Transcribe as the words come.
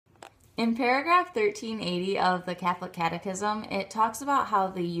In paragraph 1380 of the Catholic Catechism, it talks about how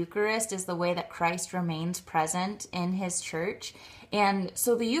the Eucharist is the way that Christ remains present in his church. And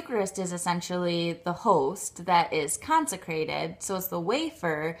so the Eucharist is essentially the host that is consecrated. So it's the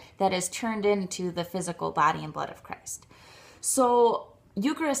wafer that is turned into the physical body and blood of Christ. So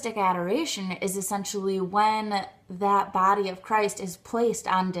Eucharistic adoration is essentially when that body of Christ is placed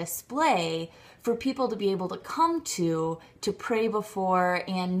on display for people to be able to come to pray before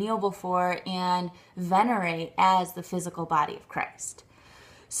and kneel before and venerate as the physical body of Christ.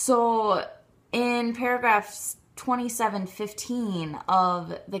 So in paragraphs 2715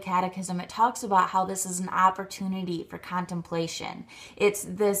 of the Catechism, it talks about how this is an opportunity for contemplation. It's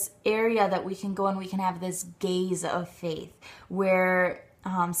this area that we can go and we can have this gaze of faith where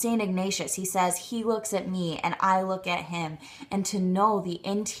St. Ignatius, he says, he looks at me and I look at him, and to know the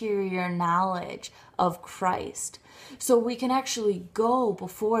interior knowledge of Christ. So we can actually go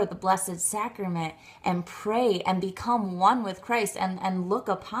before the Blessed Sacrament and pray and become one with Christ and look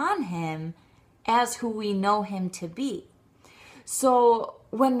upon him as who we know him to be. So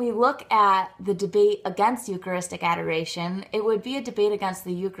when we look at the debate against Eucharistic adoration, it would be a debate against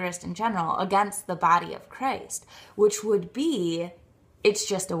the Eucharist in general, against the body of Christ, which would be, it's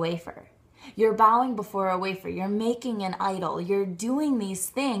just a wafer. You're bowing before a wafer. You're making an idol. You're doing these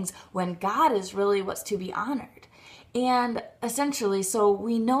things when God is really what's to be honored. And essentially, so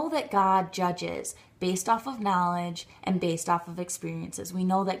we know that God judges based off of knowledge and based off of experiences. We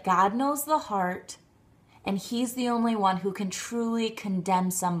know that God knows the heart, and he's the only one who can truly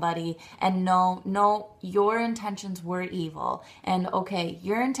condemn somebody and know, no, your intentions were evil. And okay,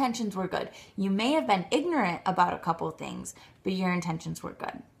 your intentions were good. You may have been ignorant about a couple of things, but your intentions were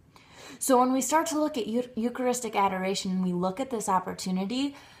good. So when we start to look at Eucharistic adoration, we look at this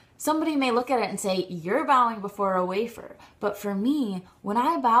opportunity, somebody may look at it and say, you're bowing before a wafer. But for me, when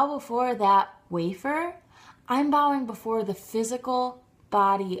I bow before that wafer, I'm bowing before the physical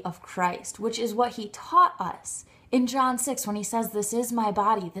body of Christ, which is what he taught us in John 6 when he says, this is my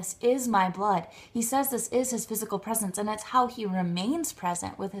body, this is my blood. He says this is his physical presence, and it's how he remains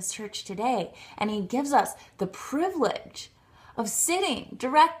present with his church today. And he gives us the privilege of sitting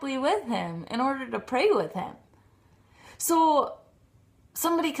directly with him in order to pray with him. So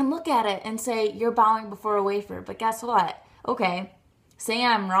somebody can look at it and say, you're bowing before a wafer, but guess what? Okay, say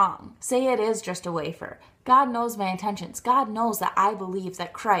I'm wrong. Say it is just a wafer. God knows my intentions. God knows that I believe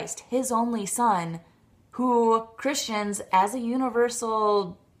that Christ, his only son, who Christians as a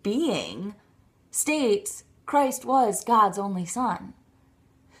universal being states Christ was God's only son.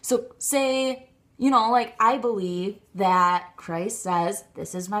 So say, I believe that Christ says,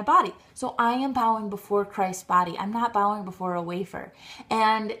 this is my body. So I am bowing before Christ's body. I'm not bowing before a wafer.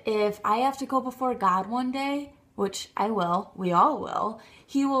 And if I have to go before God one day, which I will, we all will,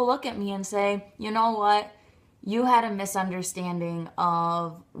 he will look at me and say, you know what? You had a misunderstanding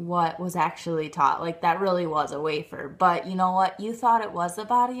of what was actually taught. Like, that really was a wafer. But you know what? You thought it was the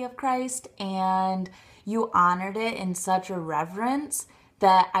body of Christ, and you honored it in such a reverence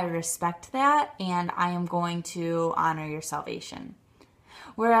that I respect that, and I am going to honor your salvation.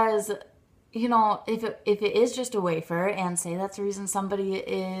 Whereas, if it is just a wafer, and say that's the reason somebody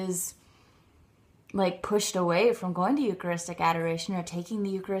is pushed away from going to Eucharistic adoration or taking the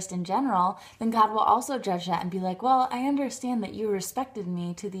Eucharist in general, then God will also judge that and be like, well, I understand that you respected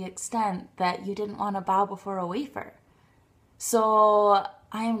me to the extent that you didn't want to bow before a wafer. So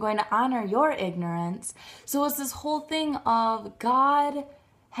I am going to honor your ignorance. So it's this whole thing of God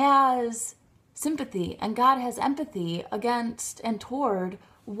has sympathy and God has empathy against and toward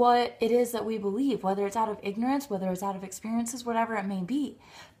what it is that we believe, whether it's out of ignorance, whether it's out of experiences, whatever it may be.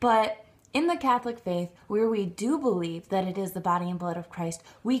 But in the Catholic faith, where we do believe that it is the body and blood of Christ,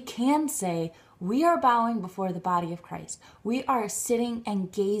 we can say we are bowing before the body of Christ. We are sitting and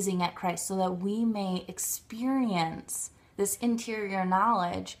gazing at Christ so that we may experience this interior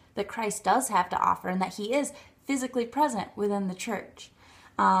knowledge that Christ does have to offer and that he is physically present within the church.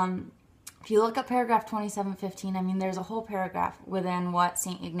 If you look at paragraph 2715, there's a whole paragraph within what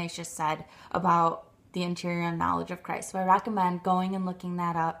St. Ignatius said about the interior knowledge of Christ. So I recommend going and looking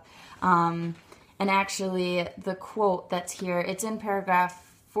that up. And actually, the quote that's here, it's in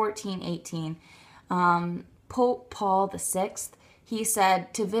paragraph 1418. Pope Paul VI, he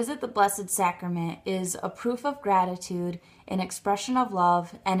said, "To visit the Blessed Sacrament is a proof of gratitude, an expression of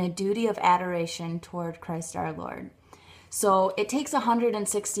love, and a duty of adoration toward Christ our Lord." So it takes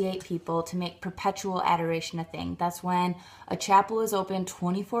 168 people to make perpetual adoration a thing. That's when a chapel is open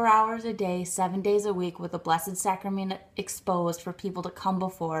 24 hours a day, 7 days a week, with the Blessed Sacrament exposed for people to come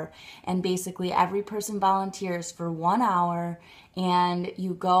before. And basically every person volunteers for 1 hour, and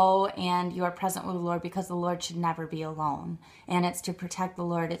you go and you are present with the Lord, because the Lord should never be alone. And it's to protect the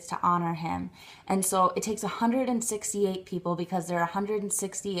Lord, it's to honor him. And so it takes 168 people, because there are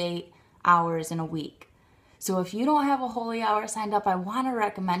 168 hours in a week. So if you don't have a holy hour signed up, I want to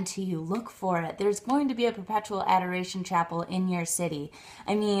recommend to you, look for it. There's going to be a perpetual adoration chapel in your city.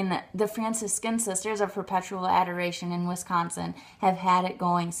 I mean, the Franciscan Sisters of Perpetual Adoration in Wisconsin have had it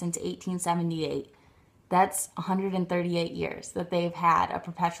going since 1878. That's 138 years that they've had a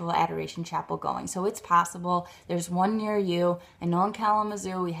perpetual adoration chapel going. So it's possible. There's one near you. I know in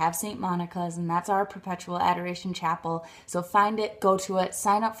Kalamazoo we have St. Monica's, and that's our perpetual adoration chapel. So find it, go to it,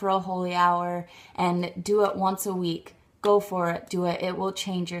 sign up for a holy hour, and do it once a week. Go for it, do it. It will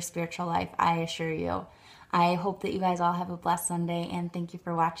change your spiritual life, I assure you. I hope that you guys all have a blessed Sunday, and thank you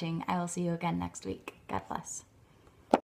for watching. I will see you again next week. God bless.